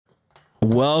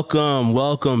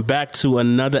Welcome back to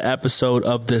another episode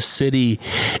of the City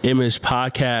Image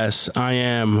Podcast. I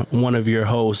am one of your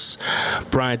hosts,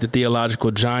 Bryant the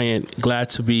Theological Giant. Glad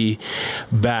to be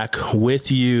back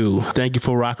with you. Thank you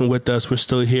for rocking with us. We're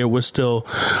still here. We're still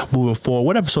moving forward.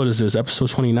 What episode is this? Episode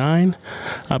 29,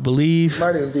 I believe.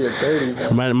 Might even be at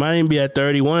 30. Might even be at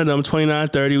 30. One of them, 29,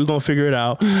 30. We're going to figure it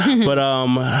out. But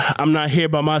I'm not here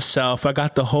by myself. I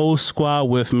got the whole squad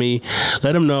with me.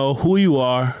 Let them know who you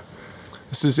are.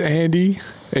 This is Andy,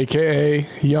 a.k.a.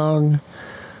 Young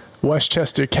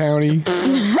Westchester County,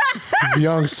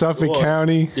 Young Suffolk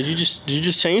County. Did you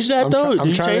just change that, though?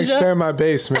 I'm trying to expand my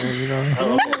base, man, you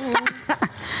know.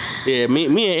 Yeah, me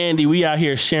and Andy, we out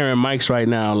here sharing mics right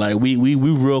now. Like, we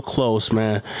real close,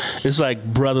 man. It's like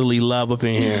brotherly love up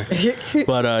in here.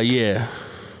 But, yeah.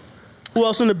 Who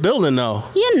else in the building, though?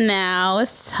 You know,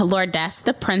 it's Lordess,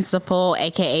 the principal,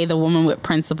 a.k.a. the woman with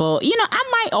principal. You know,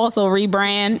 I might also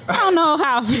rebrand. I don't know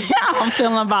how I'm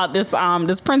feeling about this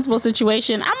this principal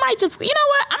situation. I might just, you know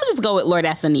what? I'm just go with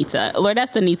Lordess Anita.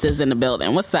 Lordess Anita's in the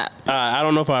building. What's up? I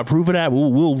don't know if I approve of that.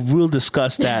 We'll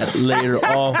discuss that later.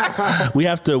 We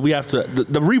have to.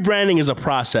 The rebranding is a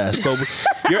process,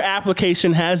 but your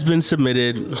application has been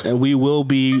submitted, and we will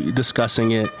be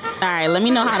discussing it. All right, let me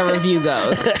know how the review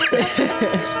goes.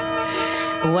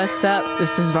 What's up?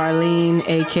 This is Varlene,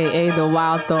 a.k.a. the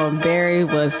Wild Thornberry.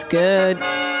 What's good?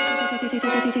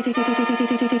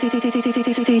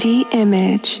 City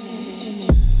Image.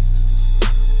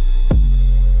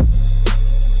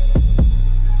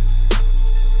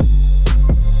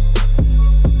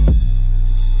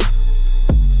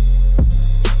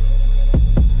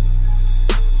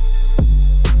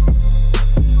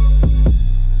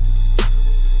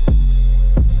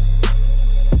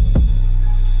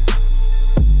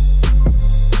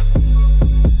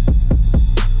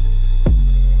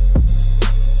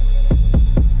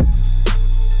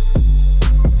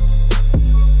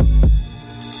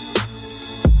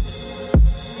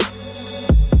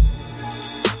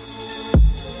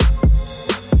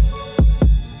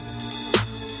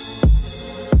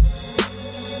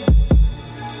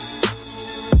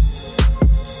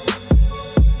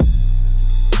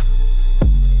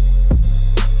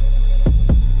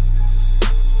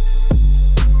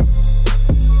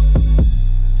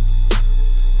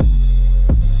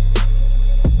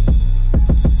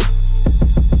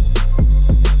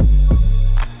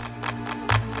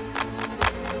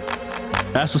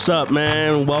 That's what's up,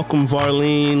 man. Welcome,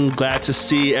 Varlene. Glad to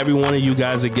see every one of you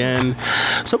guys again.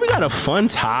 So we got a fun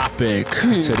topic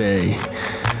today.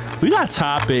 We got a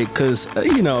topic because,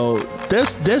 you know,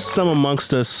 there's some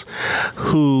amongst us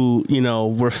who, you know,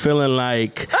 we're feeling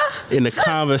like in the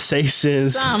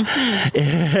conversations,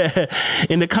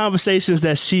 in the conversations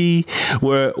that she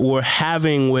were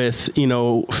having with, you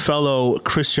know, fellow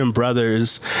Christian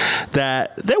brothers,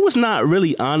 that there was not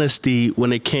really honesty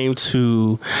when it came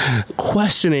to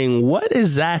questioning what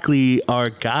exactly are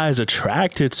guys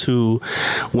attracted to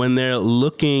when they're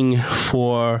looking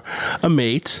for a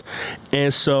mate.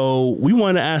 And so we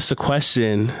want to ask the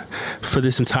question for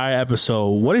this entire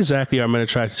episode: what exactly are men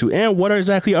attracted to, and what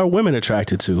exactly are women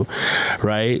attracted to,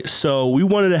 right? So we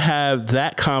wanted to have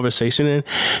that conversation. And,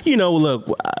 you know, look,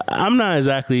 I'm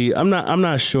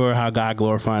not sure how God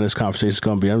glorifying this conversation is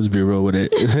going to be. I'm just be real with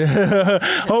it.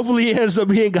 Hopefully it ends up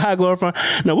being God glorifying.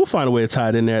 No, we'll find a way to tie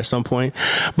it in there at some point.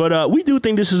 But we do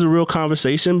think this is a real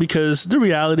conversation, because the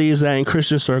reality is that in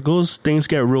Christian circles, things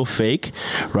get real fake,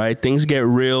 right? Things get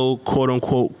real, quote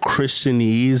unquote,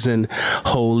 Christianese and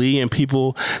holy, and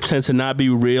people tend to not be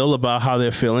real about how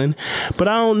they're feeling. But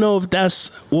I don't know if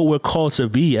that's what we're called to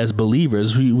be as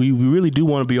believers. We really do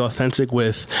want to be authentic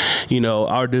with, you know,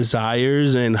 our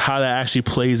desires and how that actually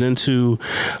plays into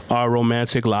our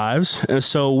romantic lives. And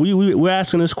so we're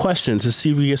asking this question to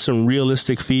see if we get some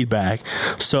realistic feedback.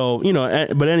 So, you know,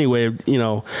 but anyway, you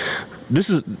know, this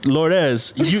is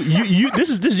Lourdes.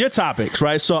 This is your topics,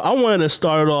 right? So I wanted to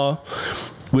start it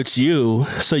off with you,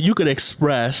 so you could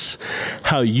express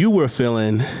how you were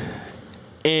feeling,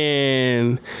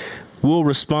 and we'll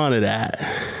respond to that.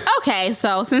 Okay,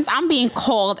 so since I'm being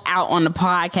called out on the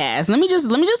podcast, let me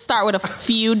just start with a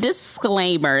few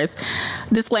disclaimers.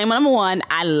 Disclaimer number one: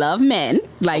 I love men.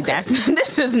 Like,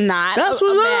 this is not that's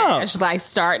what's bash. up. Like,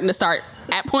 start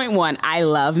at point one, I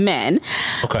love men.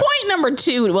 Okay. Point number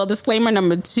two, disclaimer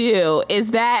number two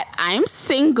is that I'm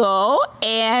single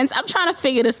and I'm trying to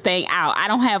figure this thing out. I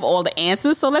don't have all the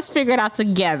answers, so let's figure it out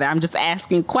together. I'm just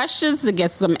asking questions to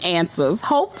get some answers.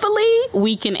 Hopefully,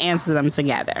 we can answer them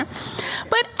together.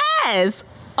 But as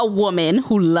a woman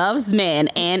who loves men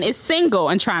and is single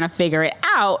and trying to figure it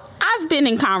out, I I've been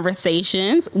in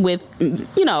conversations with,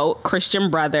 Christian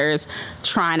brothers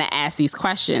trying to ask these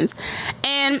questions.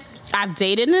 And I've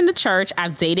dated in the church,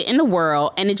 I've dated in the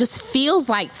world, and it just feels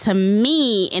like, to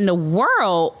me, in the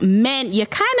world, men, you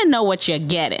kind of know what you're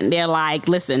getting. They're like,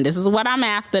 listen, this is what I'm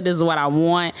after, this is what I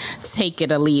want, take it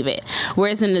or leave it.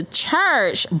 Whereas in the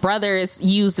church, brothers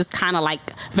use this kind of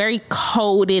like very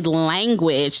coded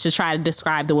language to try to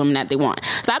describe the women that they want.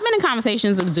 So I've been in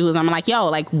conversations with dudes, I'm like, yo,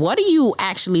 like, what are you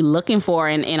actually looking for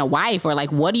in a wife? Or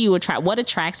like, what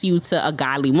attracts you to a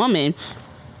godly woman?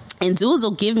 And dudes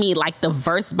will give me like the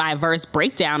verse by verse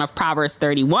breakdown of Proverbs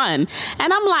 31.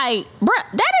 And I'm like, bruh,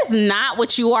 that is not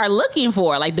what you are looking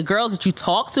for. Like, the girls that you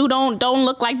talk to don't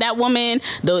look like that woman.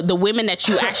 The women that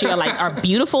you actually are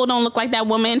beautiful don't look like that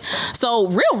woman. So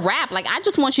real rap, like, I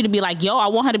just want you to be like, yo, I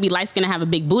want her to be light skinned and have a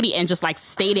big booty, and just like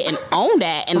state it and own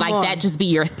that, and like that just be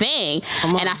your thing.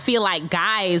 And I feel like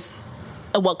guys,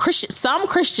 some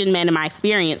Christian men in my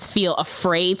experience feel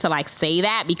afraid to like say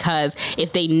that, because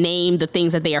if they name the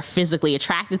things that they are physically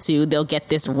attracted to, they'll get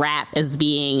this rap as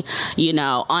being,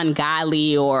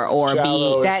 ungodly or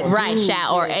being that right,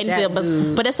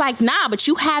 but it's like, nah, but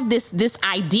you have this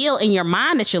ideal in your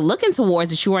mind that you're looking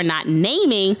towards, that you are not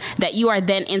naming, that you are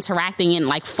then interacting in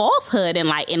like falsehood and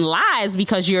like in lies,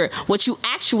 because what you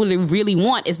actually really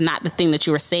want is not the thing that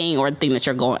you are saying or the thing that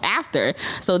you're going after.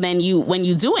 So then when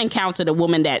you do encounter the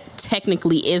woman that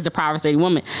technically is the Proverbs 30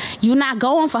 woman, you're not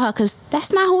going for her, because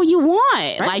that's not who you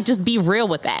want. Right. Like, just be real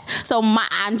with that. So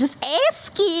I'm just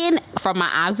asking from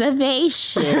my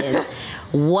observation,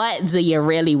 what do you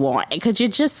really want? And could you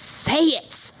just say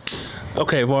it?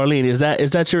 Okay, Varlene, is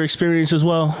that your experience as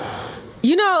well?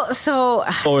 So...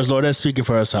 Or is Lordette speaking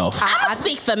for herself? I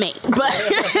speak for me, but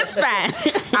it's fine.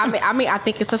 I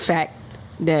think it's a fact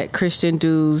that Christian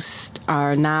dudes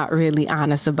are not really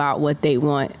honest about what they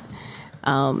want.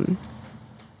 I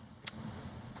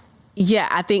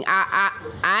think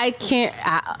I can't.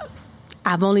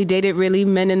 I've only dated really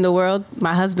men in the world.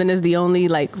 My husband is the only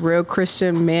like real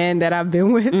Christian man that I've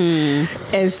been with,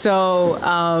 and so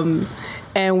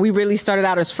and we really started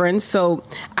out as friends. So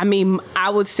I mean,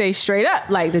 I would say straight up,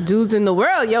 like, the dudes in the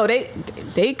world, yo,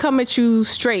 they come at you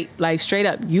straight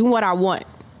up. You what I want.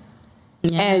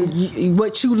 Yeah. And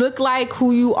what you look like,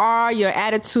 who you are, your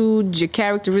attitude, your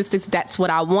characteristics, that's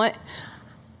what I want.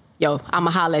 Yo, I'ma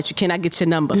holler at you. Can I get your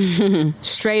number?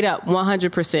 Straight up,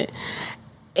 100%.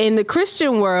 In the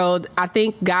Christian world, I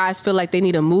think guys feel like they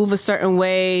need to move a certain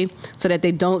way so that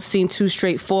they don't seem too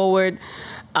straightforward.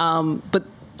 But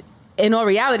in all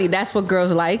reality, that's what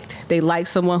girls like. They like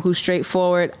someone who's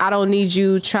straightforward. I don't need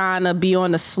you trying to be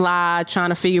on the slide, trying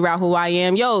to figure out who I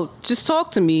am. Yo, just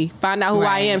talk to me. Find out who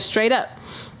I am straight up.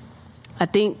 I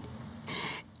think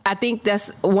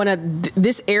that's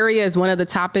this area is one of the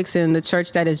topics in the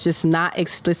church that is just not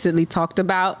explicitly talked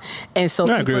about. And so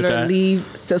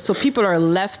people are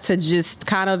left to just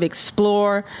kind of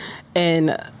explore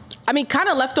and, I mean, kind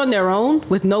of left on their own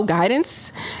with no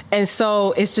guidance. And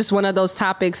so it's just one of those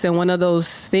topics and one of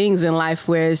those things in life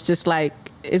where it's just like,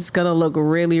 it's going to look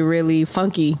really, really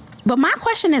funky. But my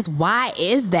question is, why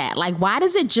is that? Like, why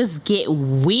does it just get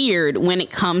weird when it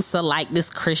comes to like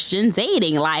this Christian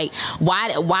dating? Like,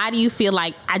 why do you feel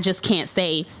like I just can't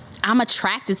say, I'm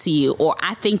attracted to you, or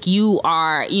I think you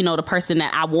are, the person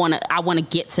that I want to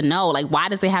get to know? Like, why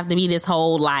does it have to be this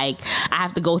whole, like, I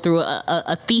have to go through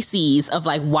a thesis of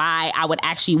like why I would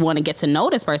actually want to get to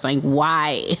know this person? Like,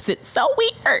 why is it so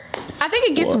weird? I think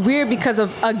it gets weird because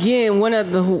of, again,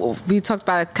 we talked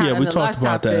about it kind of in the last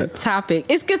topic.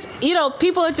 It gets,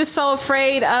 people are just so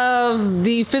afraid of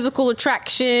the physical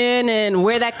attraction and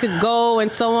where that could go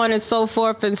and so on and so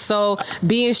forth. And so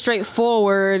being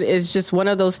straightforward is just one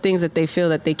of those things that they feel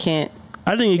that they can't.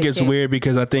 I think it gets weird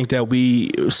because I think that we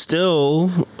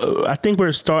still, I think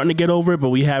we're starting to get over it, but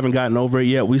we haven't gotten over it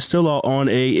yet. We still are on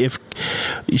I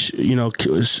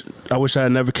wish I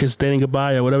had never kissed dating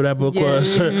goodbye, or whatever that book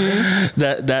was.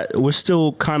 that we're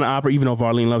still kind of operating, even though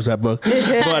Varlene loves that book.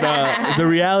 But the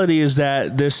reality is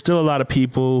that there's still a lot of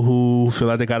people who feel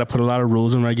like they got to put a lot of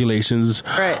rules and regulations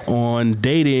on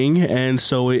dating, and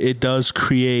so it does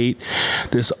create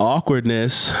this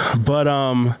awkwardness. But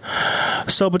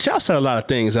but y'all said a lot of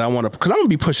things that I want to, because I'm gonna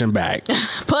be pushing back.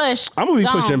 I'm gonna be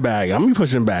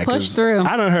pushing back. Push through.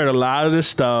 I done heard a lot of this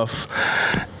stuff.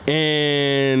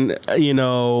 And,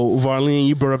 Varlene,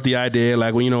 you brought up the idea,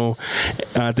 like, when,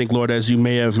 I think, Lord, as you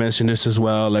may have mentioned this as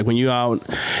well, like, when you out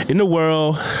in the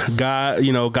world,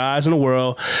 guys in the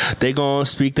world, they gonna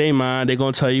speak their mind, they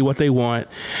gonna tell you what they want.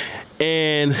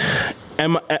 And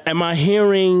am I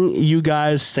hearing you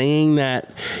guys saying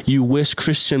that you wish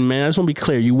Christian men, I just want to be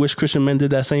clear, you wish Christian men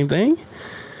did that same thing?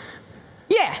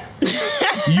 Yeah.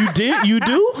 You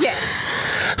do? Yeah.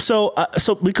 So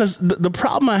because the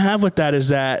problem I have with that is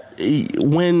that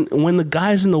when the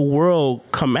guys in the world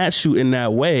come at you in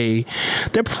that way,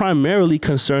 they're primarily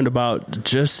concerned about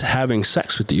just having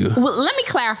sex with you. Well, let me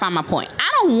clarify my point. I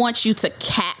don't want you to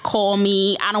catcall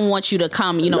me. I don't want you to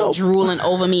come, drooling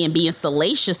over me and being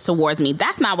salacious towards me.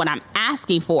 That's not what I'm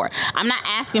asking for. I'm not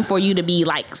asking for you to be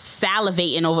like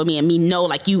salivating over me and me know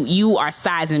like you are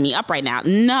sizing me up right now.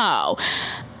 No.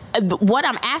 What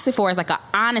I'm asking for is like an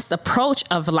honest approach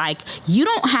of like, you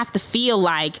don't have to feel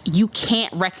like you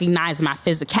can't recognize my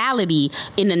physicality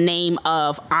in the name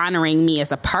of honoring me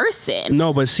as a person.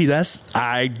 No, but see,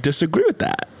 I disagree with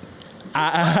that.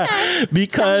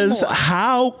 Because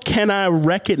how can I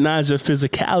recognize your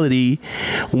physicality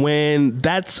when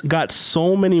that's got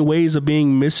so many ways of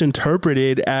being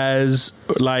misinterpreted as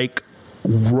like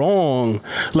wrong?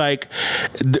 Like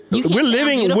we're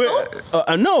living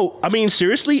no, I mean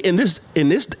seriously, in this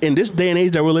day and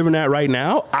age that we're living at right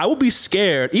now, I would be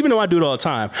scared, even though I do it all the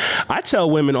time. I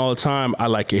tell women all the time, I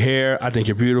like your hair, I think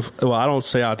you're beautiful. Well, I don't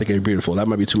say I think you're beautiful, that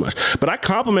might be too much, but I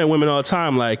compliment women all the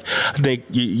time, like I think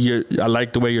I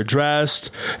like the way you're dressed,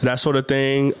 that sort of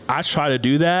thing. I try to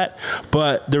do that,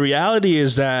 but the reality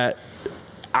is that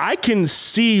I can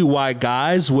see why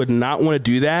guys would not want to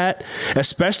do that,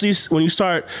 especially when you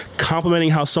start complimenting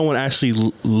how someone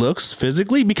actually looks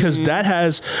physically, because that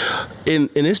has, in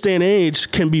this day and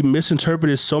age, can be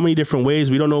misinterpreted so many different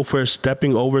ways. We don't know if we're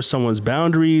stepping over someone's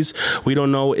boundaries. We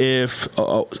don't know if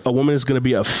a woman is going to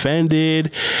be offended,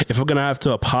 if we're going to have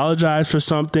to apologize for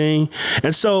something.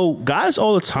 And so guys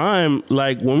all the time,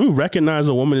 like when we recognize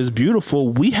a woman is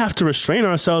beautiful, we have to restrain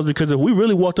ourselves, because if we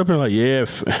really walked up and like, yeah,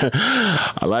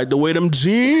 I like the way them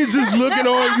jeans is looking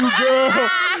on you, girl.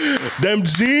 Them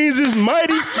jeans is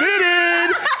mighty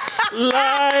fitted.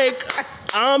 Like,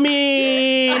 I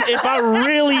mean, if I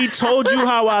really told you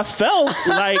how I felt,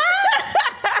 like,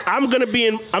 I'm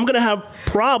gonna have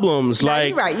problems.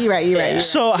 Like, you're right.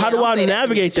 So how do I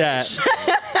navigate that?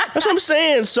 That's what I'm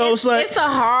saying. So it's like, it's a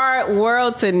hard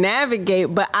world to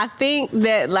navigate, but I think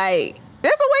that like,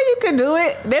 there's a way you could do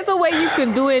it. There's a way you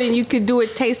could do it, and you could do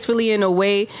it tastefully in a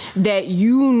way that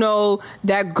you know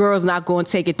that girl's not going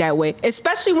to take it that way.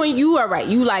 Especially when you are right.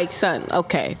 You like, son,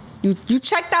 okay. You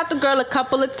checked out the girl a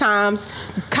couple of times.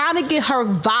 You kind of get her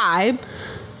vibe,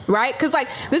 right? Because, like,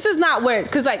 this is not where...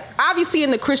 Because, like, obviously in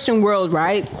the Christian world,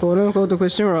 right? Quote, unquote, the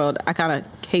Christian world. I kind of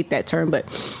hate that term, but...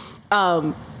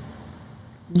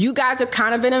 you guys are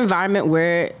kind of in an environment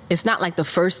where it's not like the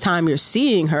first time you're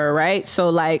seeing her, right? So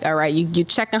like, all right, you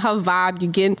checking her vibe, you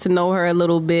getting to know her a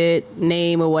little bit,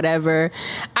 name or whatever.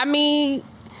 I mean,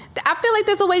 I feel like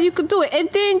there's a way you could do it. And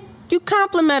then you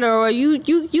compliment her, or you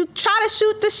try to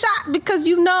shoot the shot, because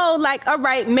you know, like, all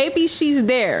right, maybe she's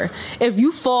there. If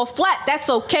you fall flat, that's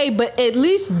okay, but at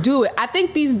least do it. I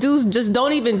think these dudes just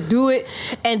don't even do it,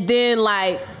 and then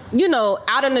like,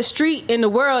 out in the street in the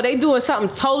world, they doing something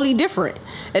totally different.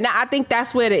 And I think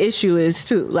that's where the issue is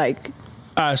too. Like,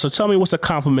 all right, so tell me what's a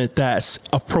compliment that's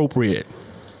appropriate.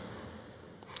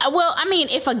 Well, I mean,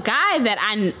 if a guy that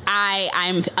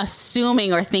I'm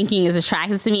assuming or thinking is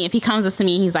attracted to me, if he comes up to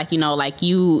me and he's like,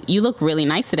 you look really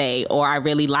nice today, or I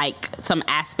really like some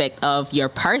aspect of your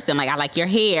person, like I like your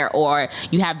hair, or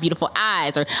you have beautiful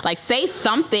eyes, or like say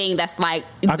something that's like...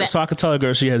 So I could tell a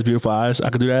girl she has beautiful eyes? I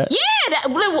could do that? Yeah.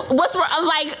 What's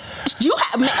like, you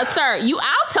have, sir,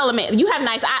 I'll tell him you have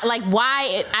nice eyes. Like,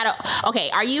 why?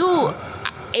 Okay, are you...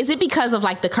 Is it because of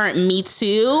like the current Me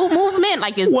Too movement?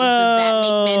 Like, does that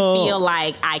make men feel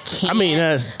like I can't? I mean,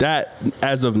 that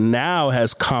as of now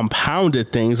has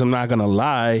compounded things. I'm not gonna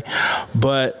lie,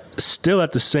 but still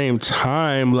at the same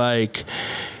time, like,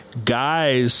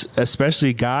 guys,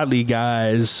 especially godly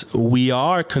guys, we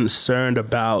are concerned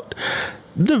about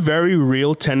the very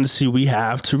real tendency we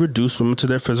have to reduce women to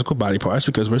their physical body parts,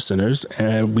 because we're sinners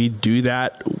and we do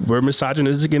that. We're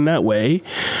misogynistic in that way.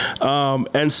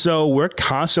 And so we're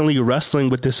constantly wrestling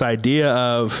with this idea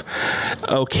of,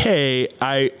 the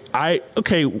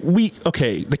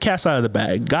cat's out of the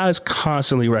bag. Guys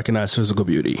constantly recognize physical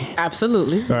beauty.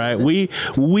 Absolutely. All right. We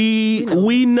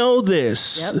know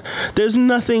this. Yep. There's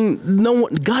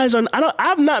guys are,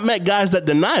 I've not met guys that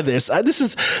deny this. This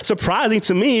is surprising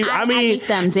to me. I mean,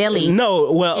 them daily.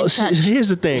 No, well, here's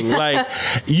the thing. Like,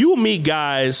 you meet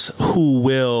guys who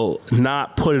will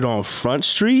not put it on Front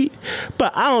Street,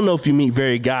 but I don't know if you meet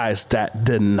very guys that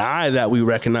deny that we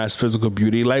recognize physical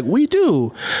beauty. Like, we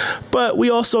do, but we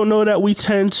also know that we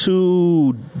tend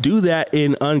to do that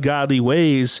in ungodly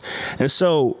ways. And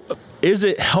so, is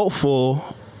it helpful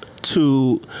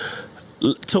to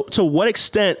what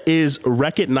extent is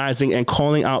recognizing and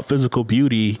calling out physical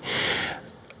beauty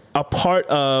a part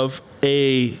of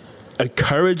a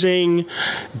encouraging,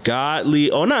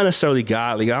 godly, or not necessarily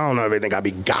godly. I don't know if I think I'd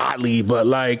be godly, but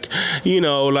like,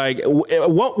 like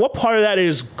what part of that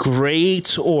is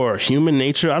great or human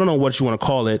nature? I don't know what you want to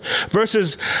call it,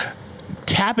 versus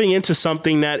tapping into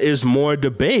something that is more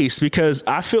debased. Because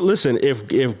I feel, listen,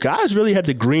 if guys really had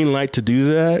the green light to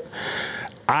do that,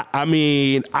 I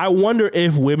mean, I wonder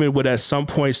if women would at some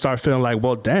point start feeling like,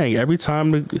 well, dang, every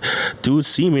time the dudes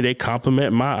see me, they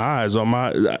compliment my eyes or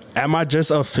am I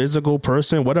just a physical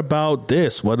person? What about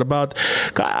this? What about,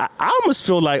 I almost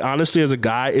feel like, honestly, as a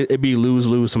guy, it'd be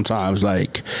lose-lose sometimes.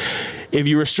 Like, if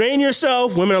you restrain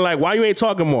yourself, women are like, why you ain't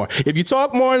talking more? If you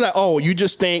talk more, like, oh, you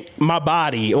just think my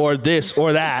body or this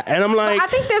or that. And I'm like, but I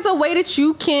think there's a way that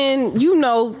you can,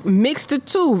 mix the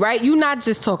two, right? You're not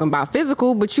just talking about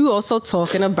physical, but you also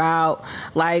talking about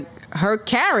like her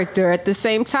character at the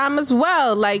same time as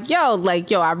well. Like, yo,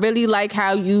 I really like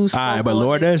how you spoke. All right, but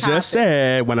Lourdes just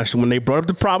said when they brought up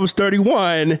the Proverbs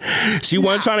 31, she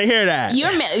wasn't trying to hear that.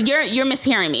 You're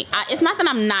mishearing me. It's not that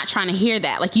I'm not trying to hear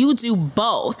that. Like, you do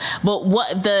both. But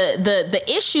what the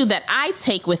issue that I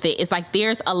take with it is like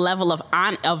there's a level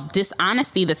of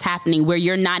dishonesty that's happening where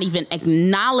you're not even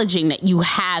acknowledging that you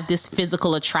have this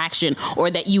physical attraction or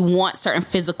that you want certain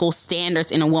physical standards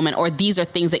in a woman, or these are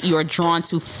things that you are drawn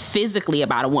to physically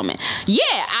about a woman. Yeah,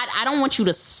 I don't want you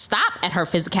to stop at her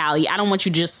physicality. I don't want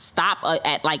you to just stop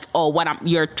at like, oh,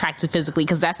 you're attracted physically,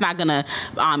 because that's not gonna,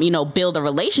 build a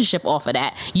relationship off of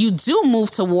that. You do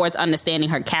move towards understanding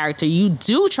her character. You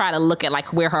do try to look at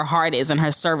like where her heart is and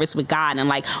her service with God and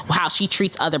like how she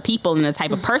treats other people and the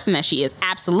type of person that she is.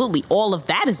 Absolutely, all of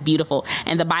that is beautiful.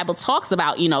 And the Bible talks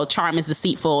about, charm is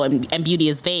deceitful and beauty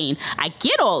is vain. I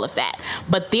get all of that,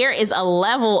 but there is a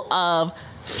level of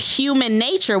human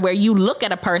nature where you look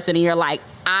at a person and you're like,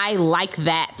 I like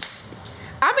that.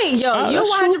 I mean, you're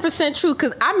 100% true.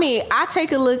 Because I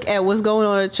take a look at what's going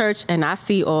on at church and I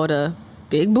see all the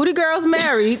big booty girls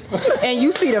married, and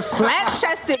you see the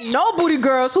flat-chested, no booty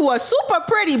girls who are super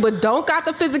pretty but don't got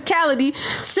the physicality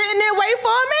sitting there waiting for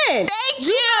a man. Thank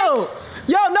you.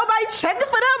 Yo, nobody checking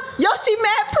for them? Yo, she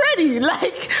mad pretty.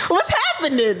 Like, what's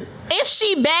happening? If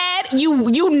she bad,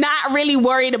 you not really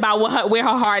worried about where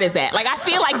her heart is at. Like, I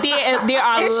feel like there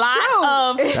are a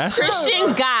lot of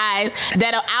Christian guys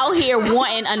that are out here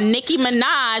wanting a Nicki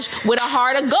Minaj with a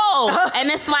heart of gold, and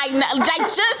it's like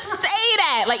just say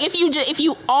that. Like, if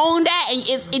you own that,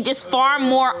 and it's far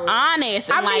more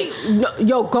honest. And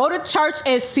go to church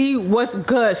and see what's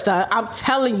good, son. I'm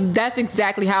telling you, that's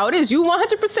exactly how it is. You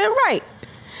 100% right.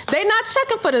 They not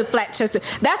checking for the flat chested.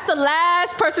 That's the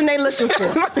last person they looking for.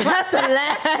 That's the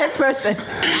last person.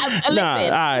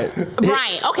 Listen,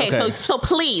 Brian. Okay, so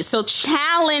please,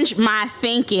 challenge my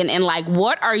thinking and like,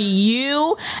 what are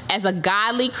you as a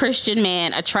godly Christian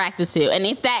man attracted to? And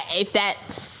if that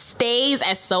stays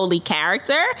as solely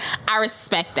character, I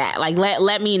respect that. Like,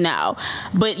 let me know.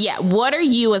 But yeah, what are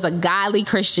you as a godly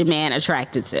Christian man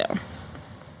attracted to?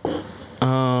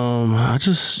 I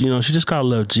just, she just gotta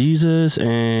love Jesus,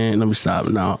 and let me stop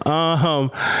now.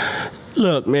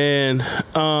 Look, man,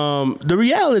 the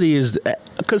reality is,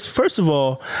 because first of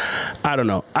all, I don't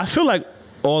know. I feel like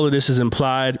all of this is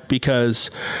implied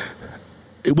because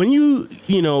when you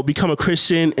become a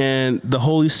Christian and the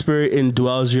Holy Spirit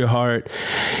indwells your heart,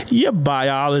 your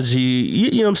biology,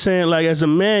 you know what I'm saying? Like, as a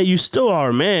man, you still are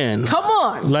a man. Come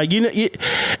on. Like,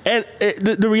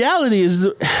 the reality is,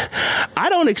 I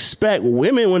don't expect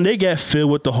women, when they get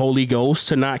filled with the Holy Ghost,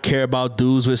 to not care about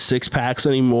dudes with six packs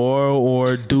anymore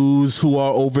or dudes who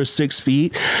are over 6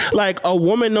 feet. Like, a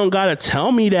woman don't gotta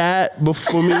tell me that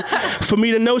for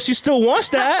me to know she still wants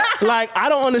that. Like, I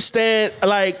don't understand.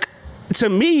 Like, to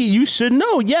me, you should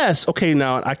know. Yes. Okay.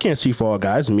 Now, I can't speak for all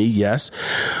guys. Me, yes.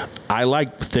 I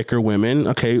like thicker women.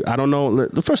 Okay. I don't know.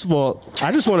 First of all,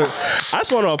 I just want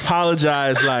to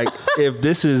apologize. Like, if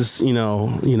this is,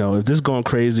 if this is going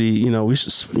crazy, we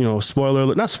should, spoiler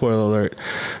alert, not spoiler alert,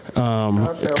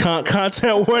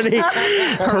 content warning,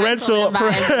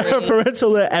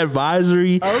 parental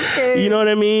advisory. Okay. You know what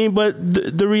I mean? But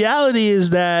the reality is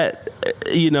that,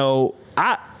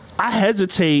 I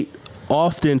hesitate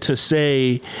often to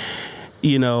say,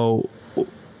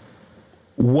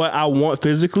 what I want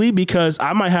physically, because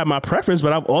I might have my preference,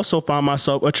 but I've also found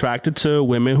myself attracted to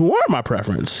women who aren't my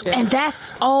preference. And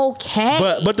that's okay.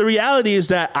 But the reality is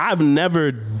that I've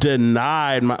never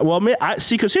denied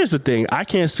because here's the thing. I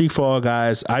can't speak for all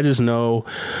guys. I just know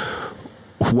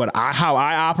how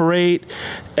I operate,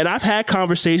 and I've had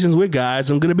conversations with guys,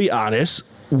 I'm going to be honest,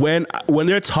 when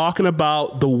they're talking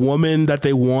about the woman that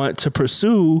they want to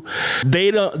pursue,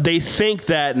 they think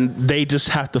that they just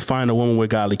have to find a woman with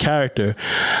godly character.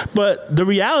 But the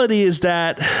reality is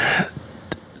that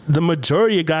the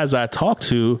majority of guys I talk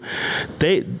to,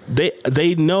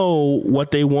 they know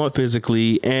what they want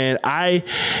physically, and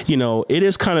it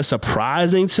is kind of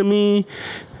surprising to me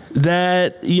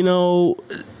that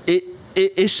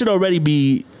it should already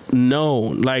be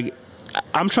known. Like,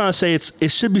 I'm trying to say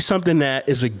it should be something that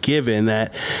is a given,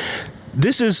 that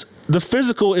the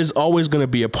physical is always going to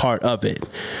be a part of it,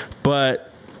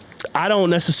 but I don't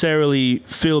necessarily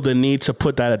feel the need to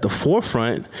put that at the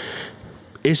forefront.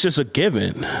 It's just a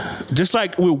given. Just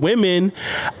like with women,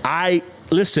 and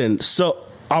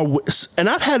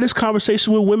I've had this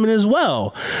conversation with women as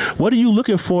well. What are you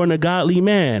looking for in a godly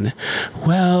man?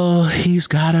 Well, he's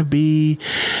gotta be,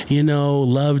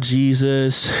 love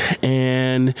Jesus,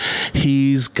 and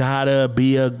he's gotta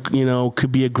be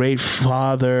could be a great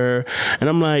father. And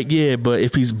I'm like, yeah, but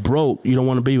if he's broke, you don't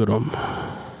want to be with him.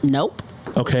 Nope.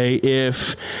 Okay,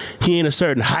 if he ain't a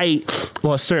certain height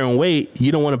or a certain weight,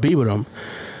 you don't want to be with him.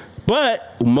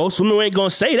 But most women ain't gonna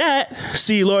say that.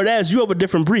 See, Lord, you of a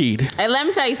different breed. Hey, let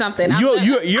me tell you something.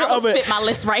 You're I'll spit my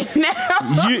list right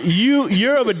now.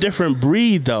 You're of a different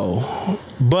breed, though.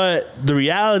 But the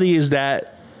reality is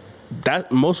that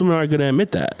most women aren't gonna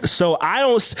admit that. So I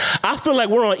feel like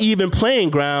we're on even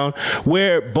playing ground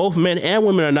where both men and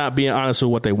women are not being honest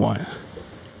with what they want.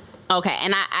 Okay,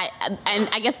 and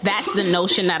I guess that's the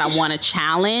notion that I want to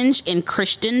challenge in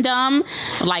Christendom.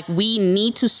 Like, we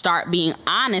need to start being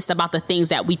honest about the things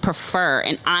that we prefer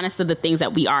and honest of the things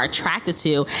that we are attracted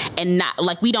to, and not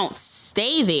like we don't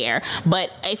stay there.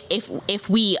 But if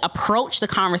we approach the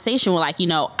conversation with, like,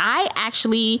 I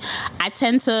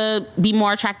tend to be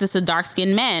more attracted to dark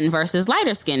skinned men versus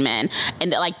lighter skinned men,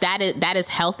 and like that is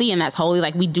healthy and that's holy.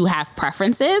 Like, we do have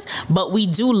preferences, but we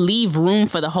do leave room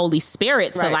for the Holy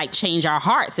Spirit to change our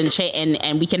hearts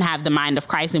and we can have the mind of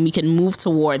Christ, and we can move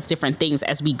towards different things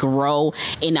as we grow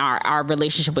in our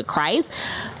relationship with Christ.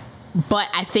 But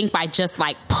I think by just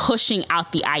like pushing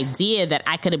out the idea that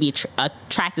I could be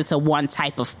attracted to one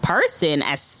type of person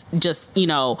as just,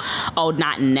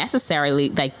 not necessarily,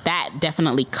 like, that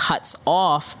definitely cuts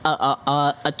off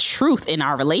a truth in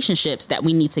our relationships that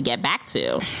we need to get back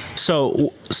to.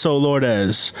 So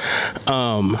Lourdes,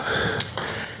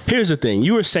 here's the thing.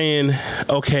 You were saying,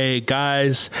 okay,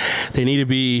 guys, they need to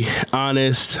be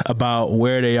honest about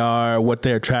where they are, what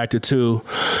they're attracted to.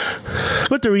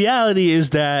 But the reality is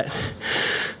that,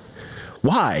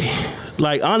 why?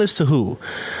 Like, honest to who?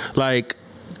 Like,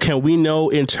 can we know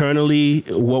internally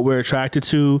what we're attracted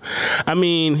to? I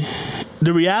mean,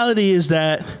 the reality is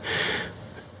that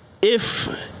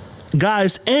if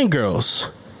guys and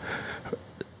girls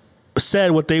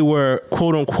said what they were,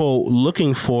 quote unquote,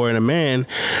 looking for in a man,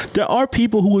 there are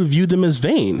people who would view them as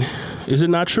vain. Is it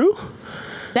not true?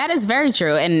 That is very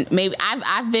true, and maybe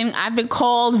I've been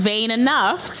called vain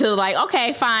enough to, like,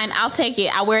 okay, fine, I'll take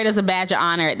it. I wear it as a badge of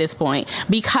honor at this point,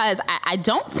 because I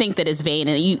don't think that it's vain.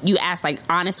 And you ask, like,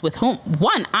 honest with whom?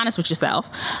 One, honest with yourself,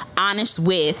 honest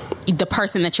with the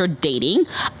person that you're dating,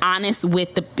 honest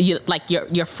with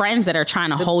your friends that are trying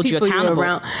to hold you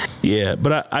accountable. Yeah,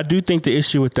 but I do think the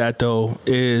issue with that, though,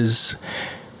 is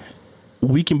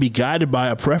we can be guided by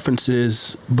our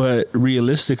preferences, but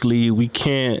realistically, we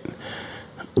can't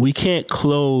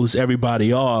close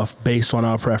everybody off based on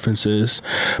our preferences,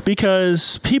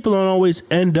 because people don't always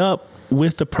end up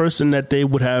with the person that they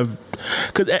would have.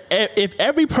 Because if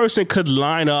every person could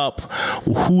line up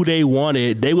who they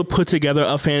wanted, they would put together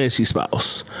a fantasy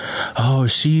spouse. Oh,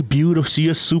 she beautiful. She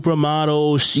a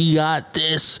supermodel. She got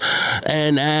this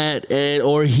and that,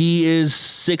 or he is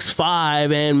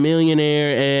 6'5" and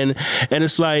millionaire. And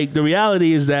it's like, the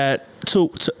reality is that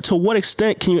to what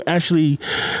extent can you actually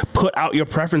put out your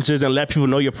preferences and let people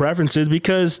know your preferences?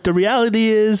 Because the reality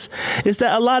is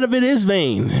that a lot of it is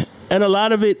vain. And a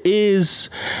lot of it is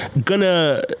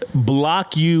gonna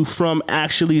block you from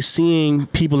actually seeing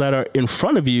people that are in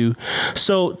front of you.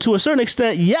 So to a certain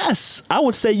extent, yes, I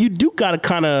would say you do gotta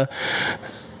kind of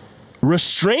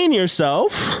restrain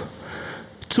yourself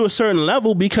to a certain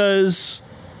level, because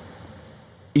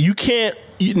you can't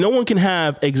no one can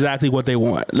have exactly what they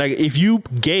want. Like, if you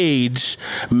gauge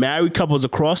married couples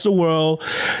across the world,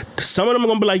 some of them are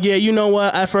gonna be like, yeah, you know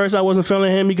what, at first I wasn't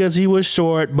feeling him because he was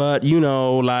short, but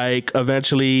like,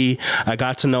 eventually I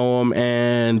got to know him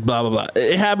and blah blah blah.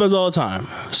 It happens all the time.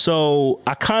 So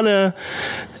I kind of,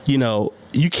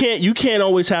 you can't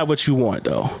always have what you want,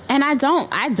 though. And I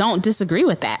don't disagree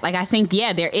with that. Like, I think,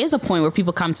 there is a point where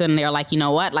people come to and they're like, you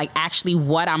know what? Like, actually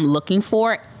what I'm looking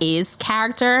for is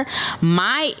character.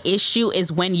 My issue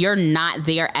is when you're not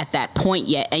there at that point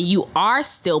yet and you are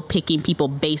still picking people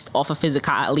based off of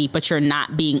physicality, but you're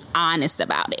not being honest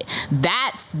about it.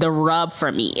 That's the rub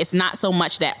for me. It's not so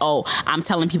much that, I'm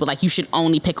telling people like you should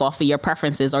only pick off of your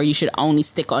preferences or you should only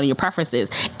stick on your preferences.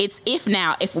 It's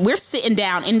if we're sitting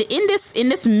down in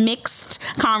this mixed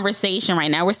conversation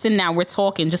right now, we're sitting down, we're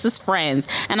talking just as friends,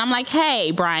 and I'm like,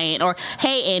 hey, Brian, or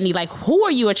hey, Andy, like, who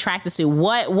are you attracted to?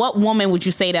 What woman would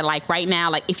you say that, like, right now,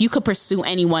 like, if you could pursue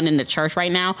anyone in the church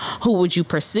right now, who would you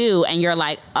pursue? And you're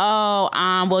like, well,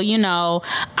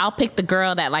 I'll pick the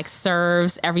girl that, like,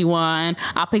 serves everyone.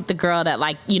 I'll pick the girl that,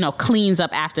 like, cleans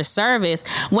up after service.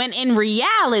 When in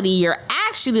reality, you're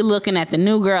actually looking at the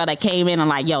new girl that came in and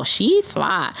like, yo, she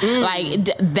fly. Like,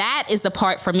 that is the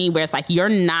part for me where it's like, you're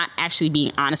not actually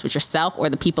being honest with yourself or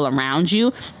the people around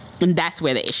you. And that's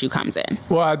where the issue comes in.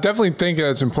 Well, I definitely think that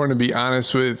it's important to be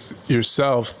honest with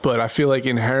yourself, but I feel like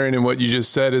inherent in what you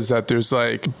just said is that there's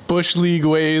like bush league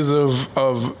ways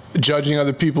of judging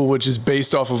other people, which is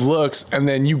based off of looks, and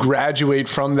then you graduate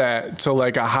from that to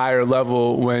like a higher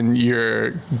level when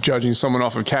you're judging someone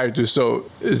off of character. So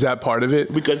is that part of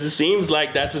it? Because it seems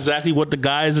like that's exactly what the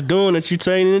guys are doing that you're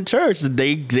training in church.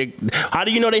 They how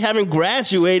do you know they haven't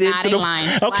graduated? To the line.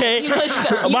 Okay, like,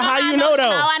 but how you know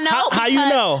though? How you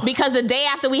know? Because the day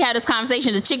after we had this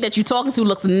conversation, the chick that you're talking to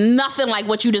looks nothing like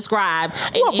what you described.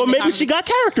 But maybe she got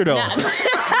character though.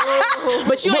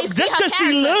 But you ain't seen her just because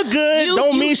she look good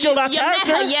don't mean she don't got character.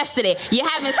 You met her yesterday. You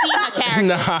haven't seen her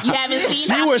character. You haven't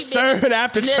seen she was serving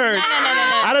after church. No.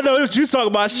 I don't know what you talking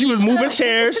about. She was moving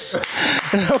chairs.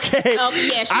 Okay.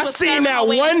 Yeah, I seen that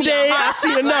one day. I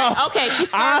seen enough. Okay, she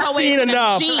served her way into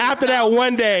them jeans. After that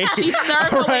one day. She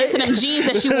served her way into them jeans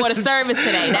that she wore to service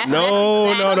today.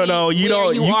 No.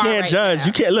 You can't judge. Now.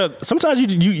 You can't look. Sometimes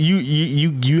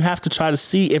you have to try to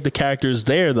see if the character is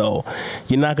there though.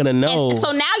 You're not gonna know. And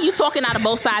so now you're talking out of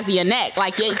both sides of your neck.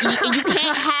 Like you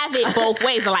can't have it both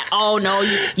ways. They're like, oh no,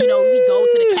 we go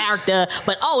to the character,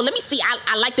 but let me see.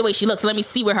 I like the way she looks. Let me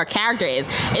see where her character is.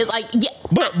 It's like, yeah.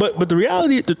 But the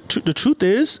reality, the truth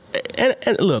is,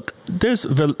 and look, there's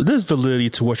validity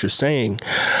to what you're saying,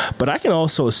 but I can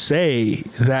also say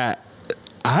that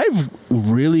I've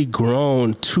really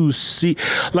grown to see,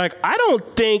 like, I don't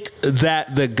think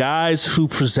that the guys who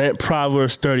present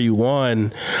Proverbs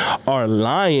 31 are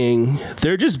lying.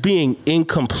 They're just being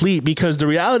incomplete, because the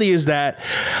reality is that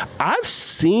I've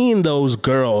seen those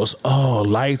girls,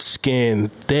 light skin,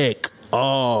 thick,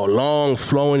 long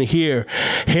flowing hair.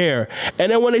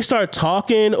 And then when they start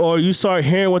talking or you start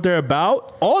hearing what they're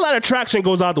about, all that attraction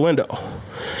goes out the window.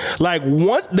 Like,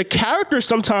 the character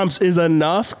sometimes is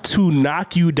enough to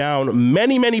knock you down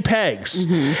many, many pegs.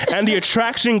 Mm-hmm. And the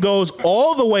attraction goes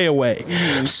all the way away.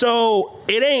 Mm-hmm. So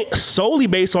it ain't solely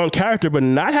based on character, but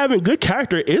not having good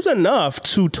character is enough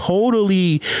to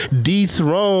totally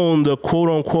dethrone the quote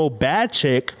unquote bad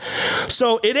chick.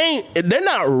 So they're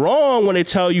not wrong when they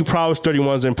tell you Proverbs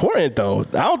 31 is important though.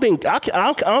 I don't think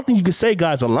you can say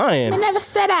guys are lying. I never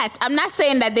said that. I'm not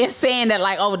saying that they're saying that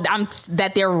like,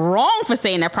 that they're wrong for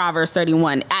saying that Proverbs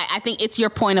 31. I think it's your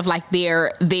point of like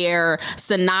their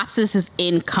synopsis is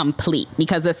incomplete,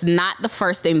 because it's not the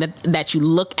first thing that you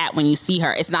look at when you see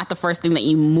her. It's not the first thing that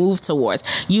you move towards.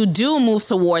 You do move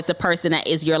towards the person that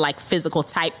is your like physical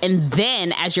type, and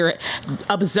then as you're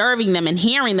observing them and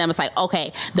hearing them, it's like,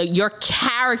 okay, your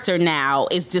character now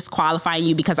is disqualifying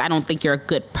you because I don't think you're a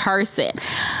good person.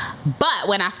 But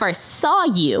when I first saw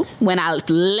you, when I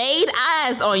laid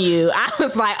eyes on you, I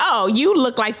was like, oh, you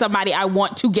look like somebody I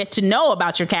want to get to know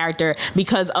about your character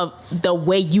because of the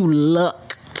way you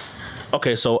look.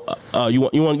 Okay, so you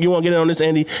want to get in on this,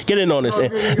 Andy? Get in on this.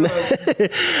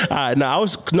 Because I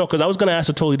was going to ask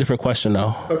a totally different question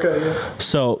now. Okay. Yeah.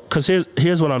 So, because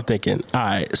here's what I'm thinking. All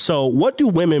right. So, what do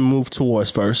women move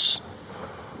towards first?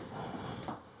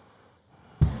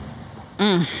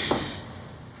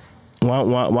 Why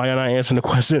you're not answering the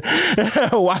question?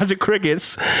 Why is it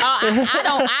crickets?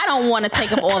 I don't want to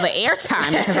take up all the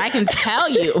airtime, because I can tell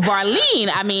you,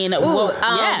 Varlene. I mean,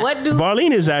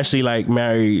 Varlene is actually like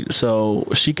married, so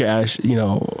she could actually,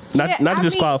 not to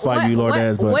disqualify you,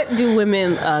 Lourdes. But what do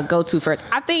women go to first?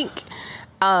 I think,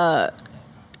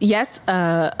 yes,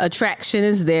 attraction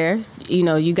is there. you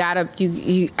know,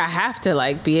 I have to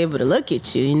like be able to look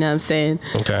at you. You know what I'm saying?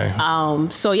 Okay.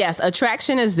 So yes,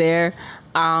 attraction is there,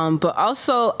 but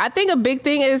also I think a big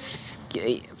thing is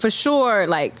for sure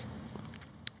like,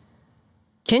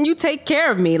 can you take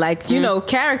care of me? Like, you know,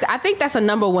 character. I think that's a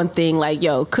number one thing. Like,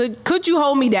 yo, could you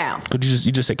hold me down? Could you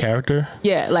just say character?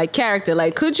 Yeah, like character.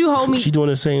 Like, could you hold me? She doing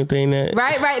the same thing that.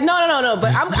 Right. No.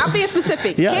 But I'm being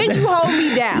specific. Yeah. Can you hold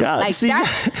me down? Yeah, like see,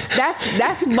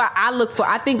 that's what I look for.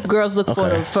 I think girls look for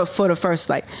the first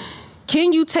like.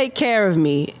 Can you take care of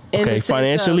me? In the sense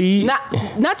financially,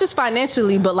 of, not just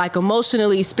financially, but like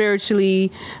emotionally,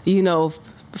 spiritually. You know,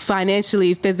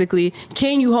 financially, physically.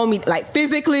 Can you hold me like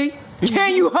physically?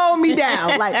 Can you hold me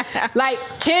down? Like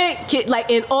can like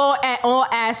in all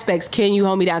aspects, can you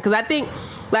hold me down? Because I think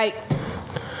like,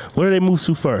 where do they move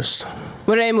to first?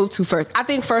 Where do they move to first? I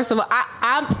think first of all,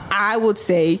 I would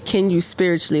say, can you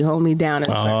spiritually hold me down? As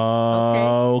first?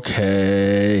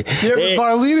 Okay. Yeah, but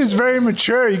Varlene is very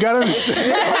mature. You gotta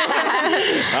understand.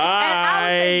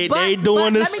 Alright, they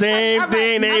doing the same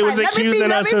thing they was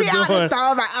accusing us of doing.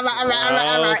 All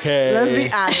right. Okay. Let's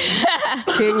be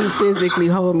honest. Can you physically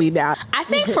hold me down? I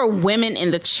think for women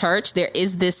in the church, there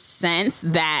is this sense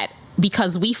that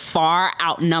because we far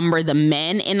outnumber the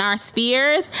men in our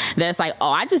spheres, that it's like,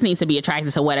 oh, I just need to be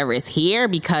attracted to whatever is here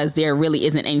because there really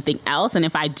isn't anything else. And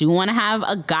if I do want to have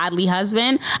a godly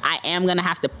husband, I am going to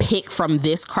have to pick from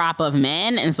this crop of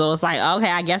men. And so it's like,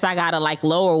 okay, I guess I got to like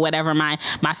lower whatever my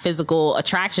physical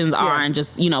attractions are and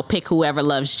just, you know, pick whoever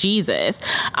loves Jesus.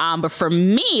 But for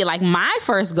me, like my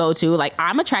first go-to, like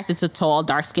I'm attracted to tall,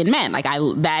 dark-skinned men. Like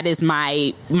that is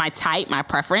my type, my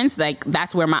preference. Like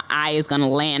that's where my eye is going to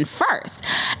land first.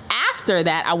 After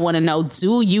that, I want to know,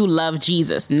 do you love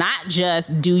Jesus? Not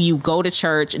just, do you go to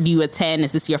church? Do you attend?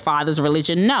 Is this your father's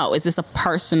religion? No. Is this a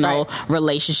personal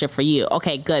relationship for you?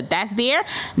 Okay, good. That's there.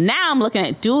 Now I'm looking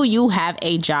at, do you have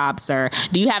a job, sir?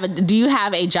 Do you have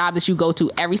a job that you go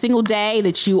to every single day,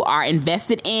 that you are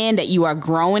invested in, that you are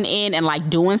growing in and like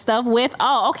doing stuff with?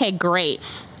 Oh, okay, great.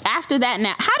 After that,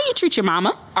 now, how do you treat your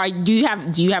mama? Or do you have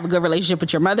a good relationship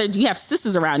with your mother? Do you have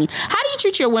sisters around you? How do you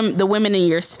treat the women in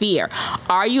your sphere?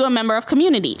 Are you a member of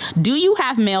community? Do you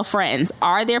have male friends?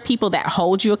 Are there people that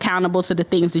hold you accountable to the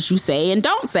things that you say and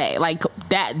don't say? Like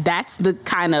that's the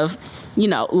kind of, you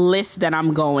know, list that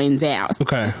I'm going down.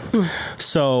 Okay.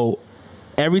 So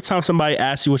every time somebody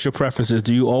asks you what your preference is,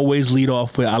 do you always lead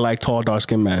off with, I like tall,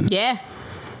 dark-skinned men? Yeah.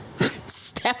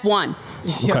 Step one.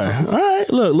 Okay. All right.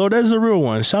 Look, Lord, that's a real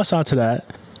one. Shouts out to that.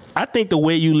 I think the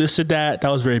way you listed that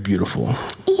was very beautiful.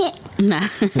 Yeah. Nah.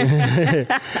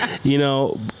 You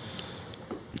know,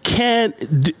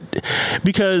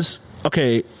 because,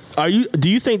 okay, do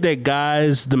you think that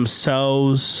guys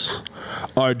themselves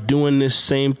are doing this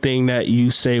same thing that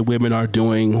you say women are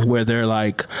doing, where they're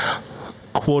like,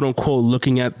 quote unquote,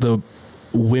 looking at the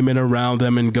women around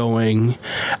them and going,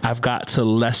 I've got to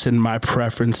lessen my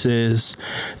preferences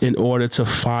in order to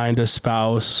find a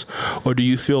spouse? Or do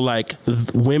you feel like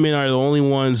women are the only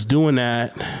ones doing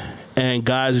that and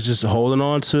guys are just holding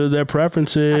on to their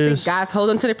preferences? I think guys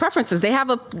hold on to their preferences. They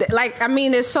have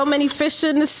there's so many fish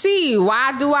in the sea.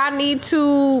 Why do I need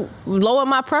to lower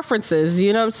my preferences?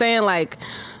 You know what I'm saying? Like,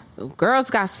 girls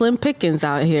got slim pickings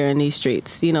out here in these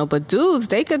streets, you know, but dudes,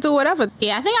 they could do whatever.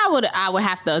 Yeah, I think I would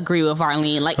have to agree with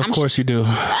Varlene. Like, of course you do. You over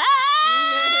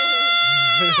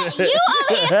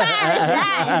here first.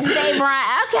 Stay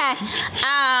right. Okay.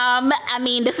 I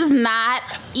mean, this is not,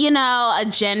 you know, a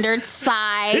gendered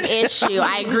side issue.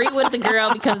 I agree with the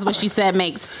girl because what she said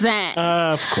makes sense.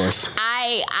 Of course.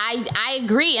 I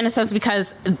agree in a sense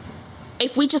because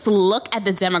if we just look at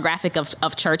the demographic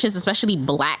of churches, especially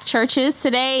black churches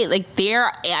today, like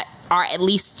there are at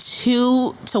least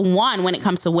 2 to 1 when it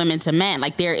comes to women to men.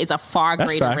 Like there is a far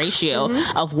greater ratio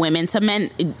of women to men.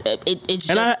 It's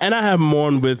just, and I have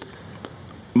mourned with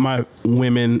my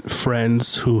women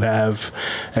friends who have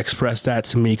expressed that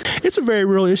to me. It's a very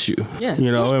real issue,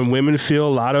 you know, and women feel a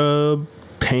lot of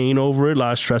pain over it, a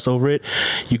lot of stress over it.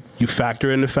 You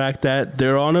factor in the fact that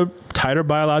they're on a tighter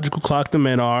biological clock than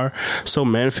men are, so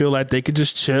men feel like they could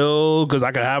just chill because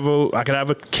I could have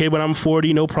a kid when I'm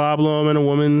 40, no problem, and a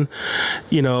woman,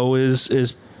 you know,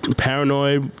 is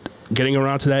paranoid getting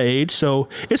around to that age. So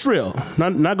it's real.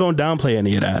 Not going to downplay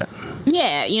any of that.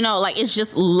 Yeah, you know, like it's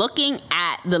just looking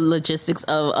at the logistics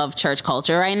of church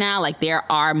culture right now. Like there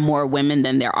are more women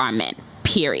than there are men.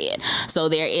 Period. So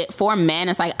for men,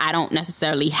 it's like I don't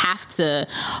necessarily have to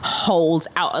hold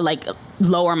out, like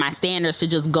lower my standards to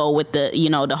just go with the, you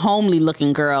know, the homely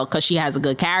looking girl because she has a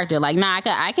good character. Like, nah,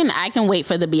 I can wait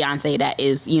for the Beyonce that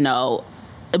is, you know,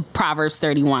 Proverbs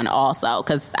 31 also,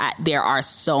 because there are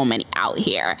so many out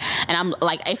here. And I'm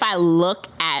like, if I look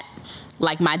at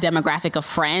like my demographic of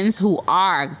friends who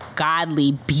are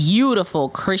godly, beautiful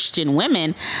Christian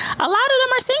women, a lot of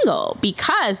them are single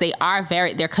because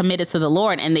they're committed to the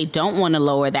Lord, and they don't want to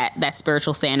lower that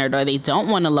spiritual standard, or they don't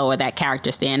want to lower that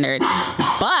character standard.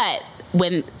 But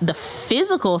when the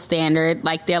physical standard,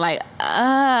 like they're like,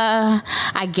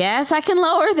 I guess I can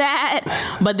lower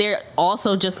that. But there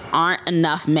also just aren't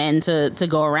enough men to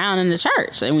go around in the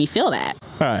church. And we feel that.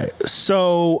 All right.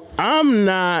 So I'm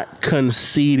not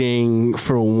conceding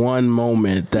for one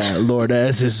moment that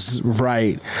Lourdes is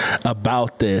right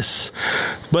about this.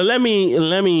 But let me,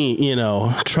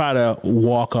 try to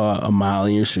walk a mile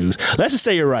in your shoes. Let's just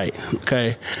say you're right.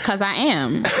 Okay. Because I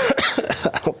am.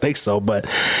 I don't think so, but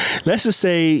let's just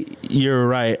say you're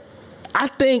right. I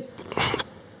think,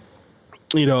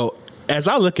 as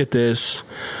I look at this,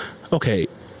 okay,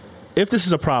 if this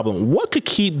is a problem, what could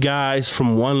keep guys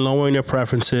from, one, lowering their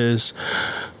preferences?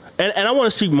 And I want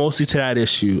to speak mostly to that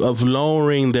issue of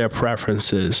lowering their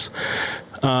preferences.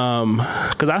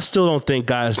 Because I still don't think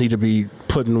guys need to be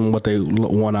putting what they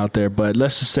want out there. But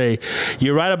let's just say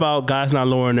you're right about guys not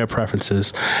lowering their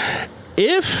preferences.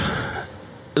 I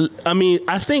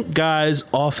think guys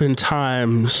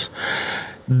oftentimes,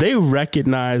 they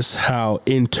recognize how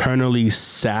internally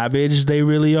savage they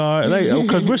really are.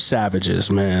 Because we're savages,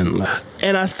 man.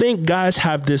 And I think guys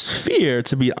have this fear,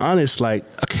 to be honest, like,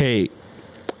 okay,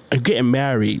 I'm getting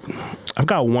married. I've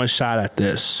got one shot at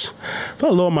this. If I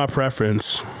lower my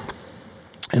preference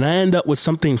and I end up with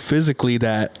something physically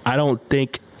that I don't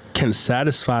think can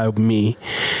satisfy me,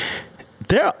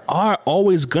 there are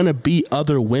always going to be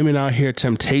other women out here.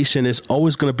 Temptation is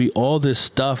always going to be all this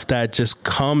stuff that just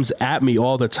comes at me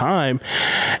all the time.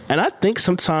 And I think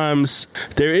sometimes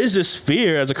there is this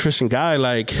fear as a Christian guy,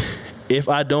 like, if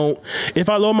I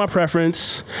lower my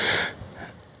preference,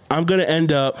 I'm going to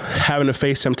end up having to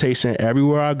face temptation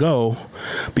everywhere I go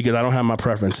because I don't have my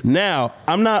preference. Now,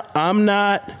 I'm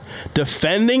not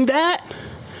defending that.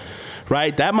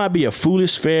 Right? That might be a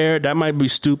foolish fear. That might be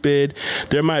stupid.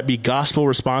 There might be gospel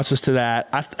responses to that.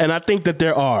 And I think that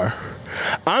there are.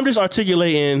 I'm just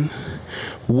articulating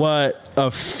what a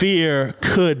fear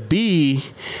could be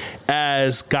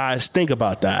as guys think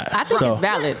about that. I think it's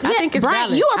valid. I think it's Brian,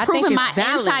 valid. you are proving my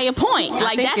entire point.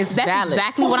 Like that's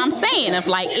exactly what I'm saying. If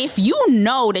like, if you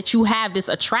know that you have this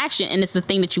attraction and it's the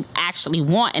thing that you actually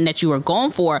want and that you are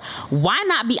going for, why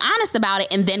not be honest about it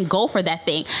and then go for that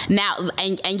thing? Now,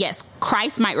 and yes,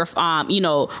 Christ might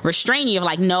restrain you of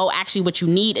like, no, actually what you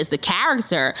need is the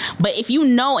character. But if you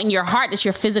know in your heart that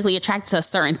you're physically attracted to a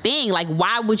certain thing, like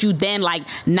why would you then like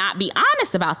not be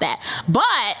honest about that?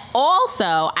 But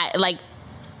also,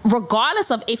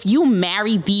 regardless of if you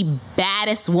marry the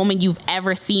baddest woman you've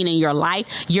ever seen in your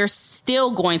life, you're still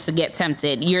going to get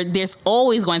tempted. There's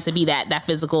always going to be that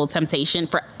physical temptation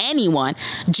for anyone.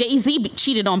 Jay-Z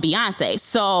cheated on Beyonce.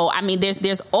 So, I mean,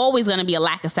 there's always going to be a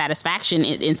lack of satisfaction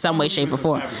in some way, shape, or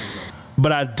form.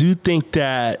 But I do think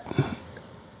that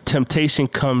temptation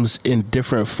comes in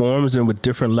different forms and with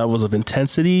different levels of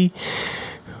intensity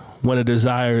when a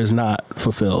desire is not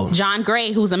fulfilled. John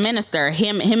Gray, who's a minister,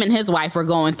 him and his wife were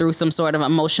going through some sort of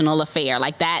emotional affair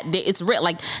like that. It's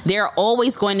like there are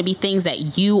always going to be things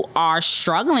that you are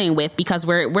struggling with because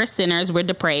we're sinners, we're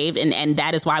depraved, and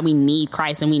that is why we need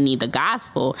Christ and we need the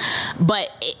gospel. But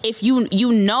if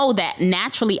you know that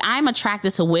naturally I'm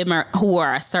attracted to women who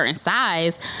are a certain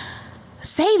size,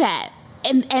 say that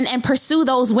and pursue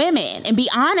those women and be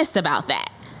honest about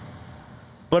that.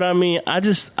 But I mean,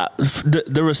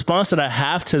 the response that I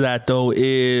have to that, though,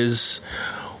 is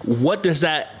what does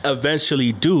that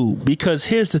eventually do? Because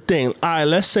here's the thing. All right,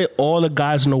 let's say all the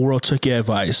guys in the world took your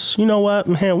advice. You know what,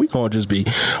 man, we gonna just be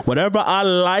whatever I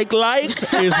like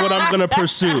is what I'm gonna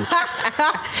pursue.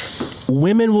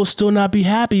 Women will still not be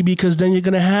happy because then you're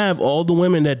going to have all the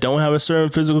women that don't have a certain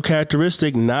physical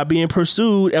characteristic not being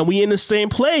pursued, and we in the same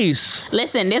place.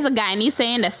 Listen, there's a guy in East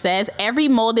saying that says every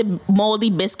moldy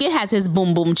biscuit has his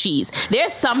boom boom cheese.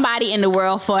 There's somebody in the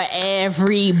world for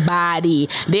everybody.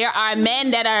 There are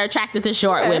men that are attracted to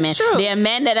short women. True. There are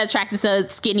men that are attracted to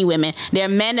skinny women. There are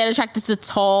men that are attracted to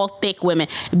tall, thick women.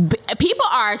 People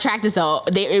are attracted to,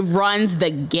 it runs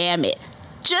the gamut.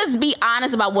 Just be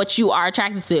honest about what you are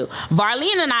attracted to.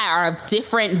 Varlene and I are of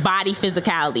different body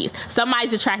physicalities.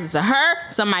 Somebody's attracted to her.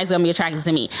 Somebody's going to be attracted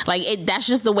to me. Like, that's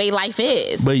just the way life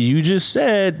is. But you just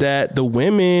said that the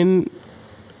women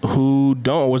who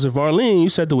don't. Was it Varlene? You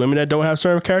said the women that don't have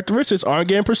certain characteristics aren't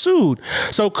getting pursued.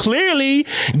 So clearly,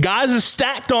 guys are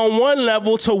stacked on one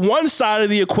level to one side of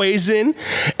the equation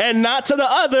and not to the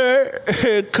other.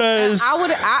 Because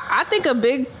I think a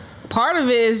big part of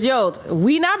it is,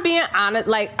 we not being honest.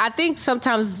 Like, I think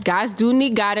sometimes guys do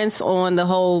need guidance on the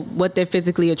whole what they're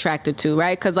physically attracted to,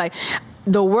 right? Because like,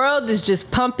 the world is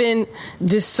just pumping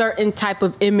this certain type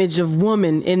of image of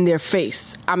woman in their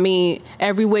face. I mean,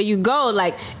 everywhere you go,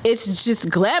 like, it's just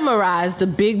glamorized. The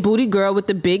big booty girl with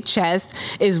the big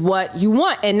chest is what you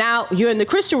want. And now you're in the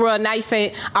Christian world. Now you're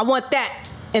saying, I want that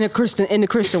in the Christian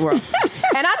world.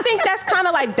 And I think that's kind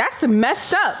of like, that's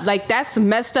messed up. Like, that's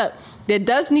messed up. There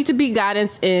does need to be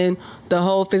guidance in the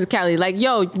whole physicality. Like,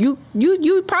 you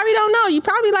probably don't know. You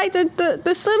probably like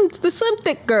the slim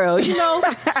thick girl, or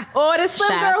the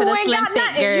slim girl who ain't got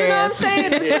nothing. You know what I'm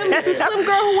saying? The slim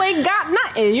girl who ain't got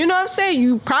nothing. You know what I'm saying?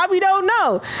 You probably don't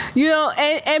know.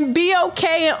 And be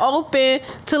okay and open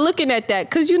to looking at that,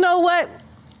 because you know what?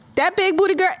 That big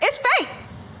booty girl, it's fake.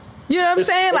 You know what I'm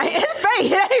saying? Like, it's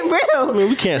fake. It ain't real. I mean,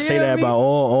 we can't say that about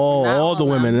all the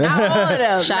women. Not all of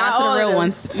them. Shout out to the real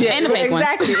ones. Yeah, and the fake ones.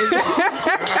 Exactly.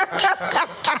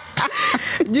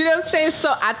 You know what I'm saying?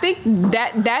 So I think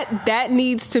that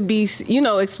needs to be,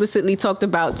 explicitly talked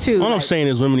about too. All I'm saying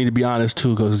is women need to be honest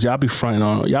too, because y'all be fronting,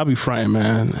 man. Y'all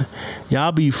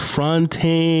be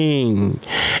fronting.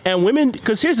 And women,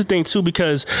 because here's the thing too,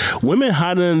 because women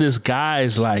hiding in this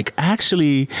guys, like,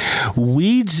 actually,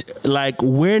 we're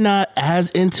not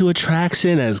as into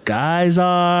attraction as guys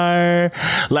are.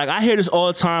 Like, I hear this all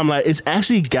the time. Like, it's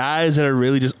actually guys that are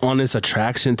really just on this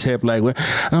attraction tip. Like,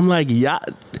 I'm like, y'all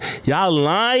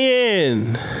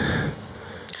lying.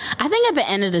 I think at the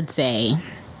end of the day,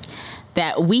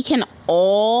 that we can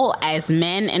all, as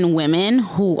men and women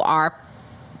who are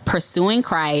pursuing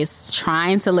Christ,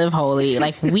 trying to live holy,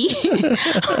 like, we I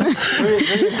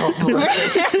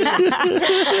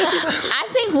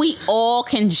think we all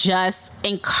can just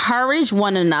encourage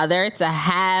one another to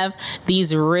have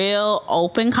these real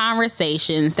open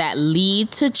conversations that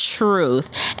lead to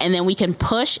truth, and then we can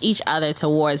push each other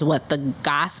towards what the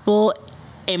gospel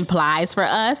implies for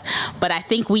us. But I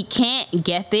think we can't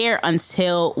get there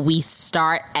until we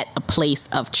start at a place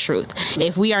of truth.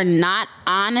 If we are not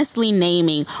honestly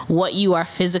naming what you are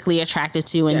physically attracted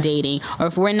to in dating, or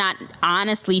if we're not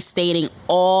honestly stating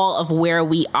all of where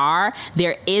we are,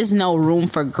 there is no room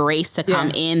for grace to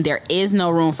come in. There is no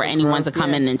room for anyone to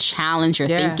come in and challenge your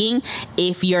thinking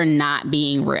if you're not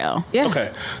being real.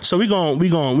 Okay, so we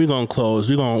gonna close.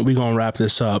 We gonna wrap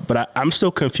this up. But I'm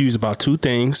still confused about two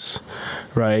things,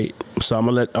 right? So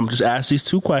I'm just ask these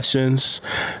two questions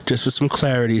just for some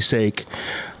clarity's sake.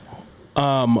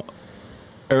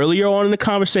 Earlier on in the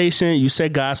conversation, you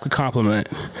said guys could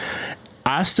compliment.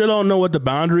 I still don't know what the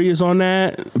boundary is on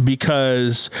that,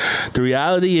 because the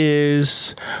reality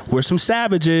is we're some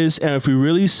savages, and if we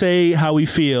really say how we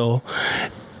feel,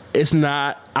 it's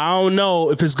not, I don't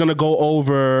know if it's going to go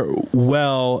over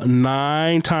well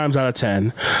 9 times out of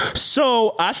 10.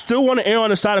 So I still want to err on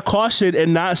the side of caution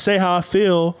and not say how I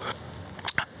feel.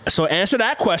 So answer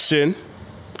that question.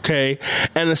 Okay.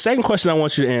 And the second question I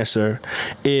want you to answer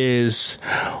is,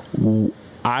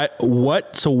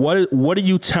 what are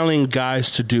you telling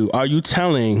guys to do? Are you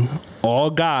telling all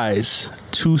guys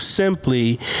to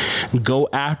simply go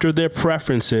after their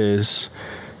preferences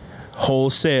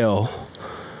wholesale?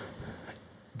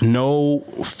 No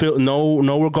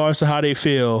regards to how they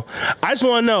feel. I just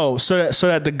want to know so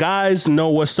that the guys know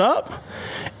what's up,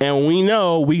 and we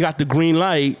know we got the green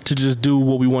light to just do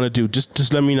what we want to do.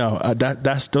 Just let me know.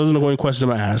 Those are the only questions I'm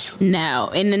gonna ask. No,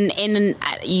 you're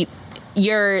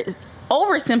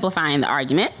oversimplifying the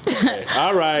argument. Okay.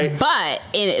 All right. But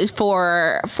it is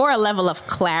for a level of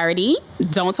clarity.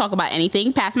 Don't talk about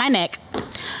anything past my neck.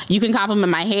 You can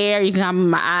compliment my hair. You can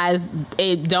compliment my eyes.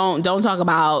 Don't talk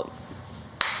about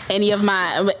any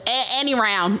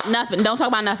round, nothing. Don't talk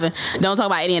about nothing. Don't talk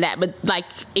about any of that. But like,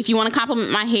 if you want to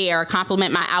compliment my hair or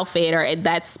compliment my outfit,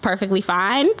 that's perfectly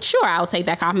fine. Sure, I'll take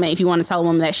that compliment. If you want to tell a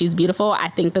woman that she's beautiful, I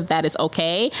think that is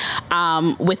okay,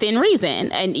 within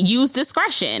reason, and use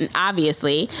discretion,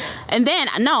 obviously. And then,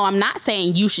 no, I'm not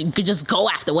saying you should just go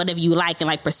after whatever you like and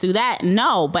like pursue that.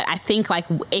 No, but I think like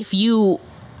if you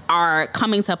are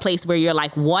coming to a place where you're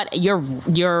like, what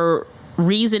you're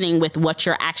reasoning with what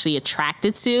you're actually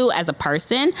attracted to as a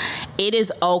person, it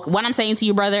is okay. What I'm saying to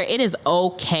you, brother, it is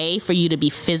okay for you to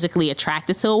be physically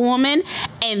attracted to a woman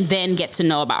and then get to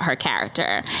know about her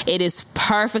character. It is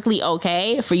perfectly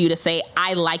okay for you to say,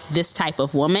 I like this type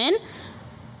of woman,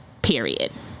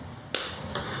 period.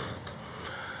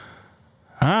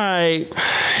 All right,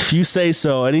 If you say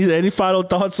so. Any final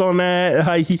thoughts on that?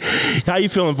 How you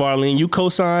feeling, Varlene? You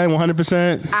co-sign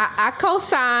 100%? I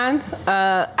co-sign.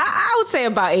 I would say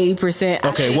about 80%.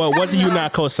 Okay, well, what do you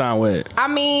not co-sign with? I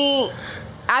mean,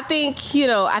 I think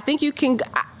you can.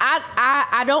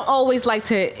 I don't always like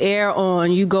to err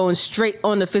on you going straight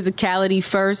on the physicality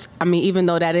first. I mean, even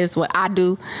though that is what I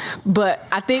do, but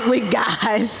I think with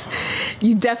guys,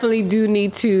 you definitely do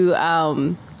need to.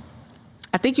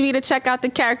 I think you need to check out the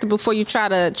character before you try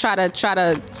to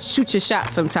shoot your shot.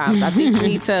 Sometimes I think you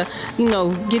need to,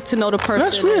 get to know the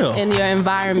person in your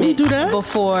environment do that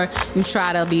before you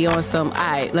try to be on some. All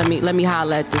right, let me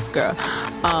holler at this girl.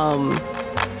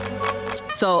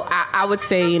 So I would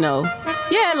say,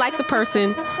 like the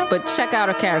person, but check out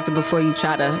a character before you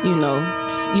try to,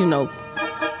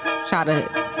 try to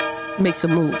make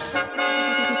some moves.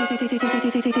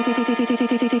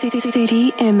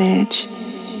 City Image.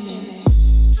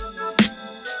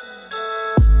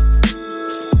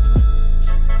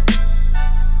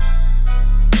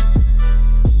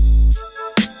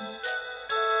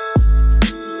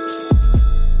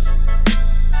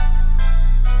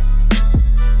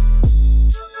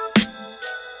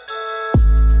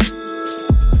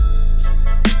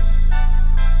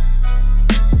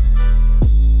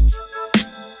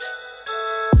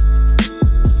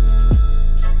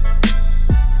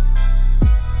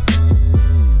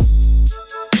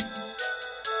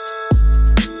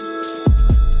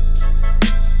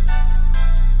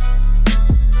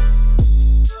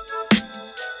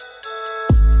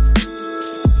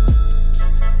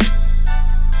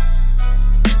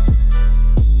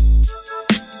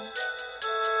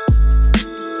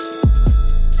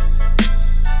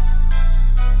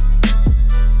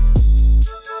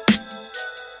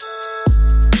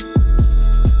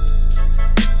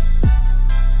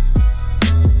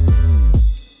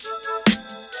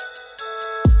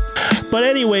 But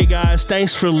anyway, guys,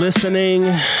 thanks for listening.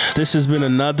 This has been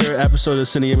another episode of the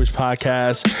City Image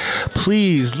Podcast.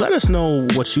 Please let us know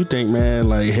what you think, man.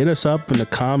 Like, hit us up in the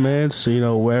comments,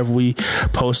 wherever we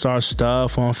post our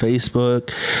stuff on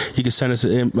Facebook. You can send us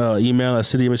an email at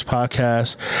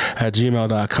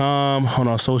cityimagepodcast@gmail.com, on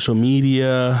our social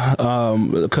media.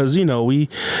 Because, we're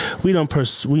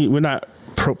not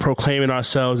proclaiming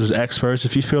ourselves as experts.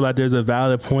 If you feel like there's a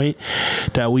valid point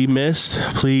that we missed,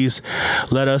 please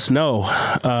let us know.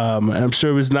 I'm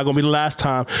sure it's not going to be the last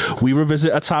time we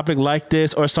revisit a topic like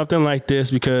this or something like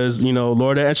this, because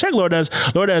Lourdes, and check Lourdes,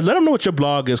 let them know what your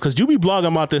blog is, because you be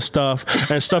blogging about this stuff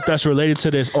and stuff that's related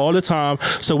to this all the time.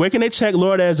 So where can they check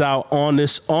Lourdes out on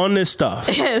this stuff?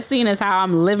 Seeing as how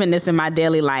I'm living this in my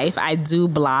daily life, I do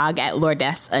blog at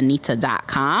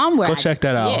lourdesanita.com. Go check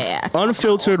that out. Yeah,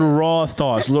 unfiltered, raw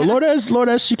thoughts.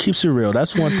 Lourdes, she keeps it real.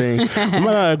 That's one thing. We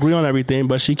might not agree on everything,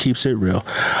 but she keeps it real.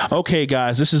 Okay,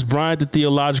 guys, this is Bryant the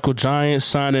Theological Giant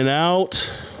signing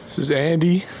out. This is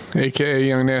Andy, a.k.a.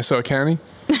 Young Nassau County.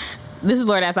 This is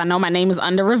Lourdes. I know my name is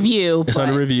under review. It's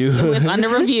under review. It's under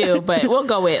review, but we'll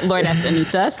go with Lourdes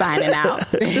Anita signing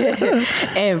out.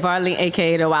 And Varlene,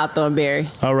 a.k.a. the Wild Thornberry.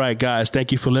 All right, guys.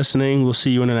 Thank you for listening. We'll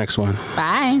see you in the next one.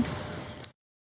 Bye.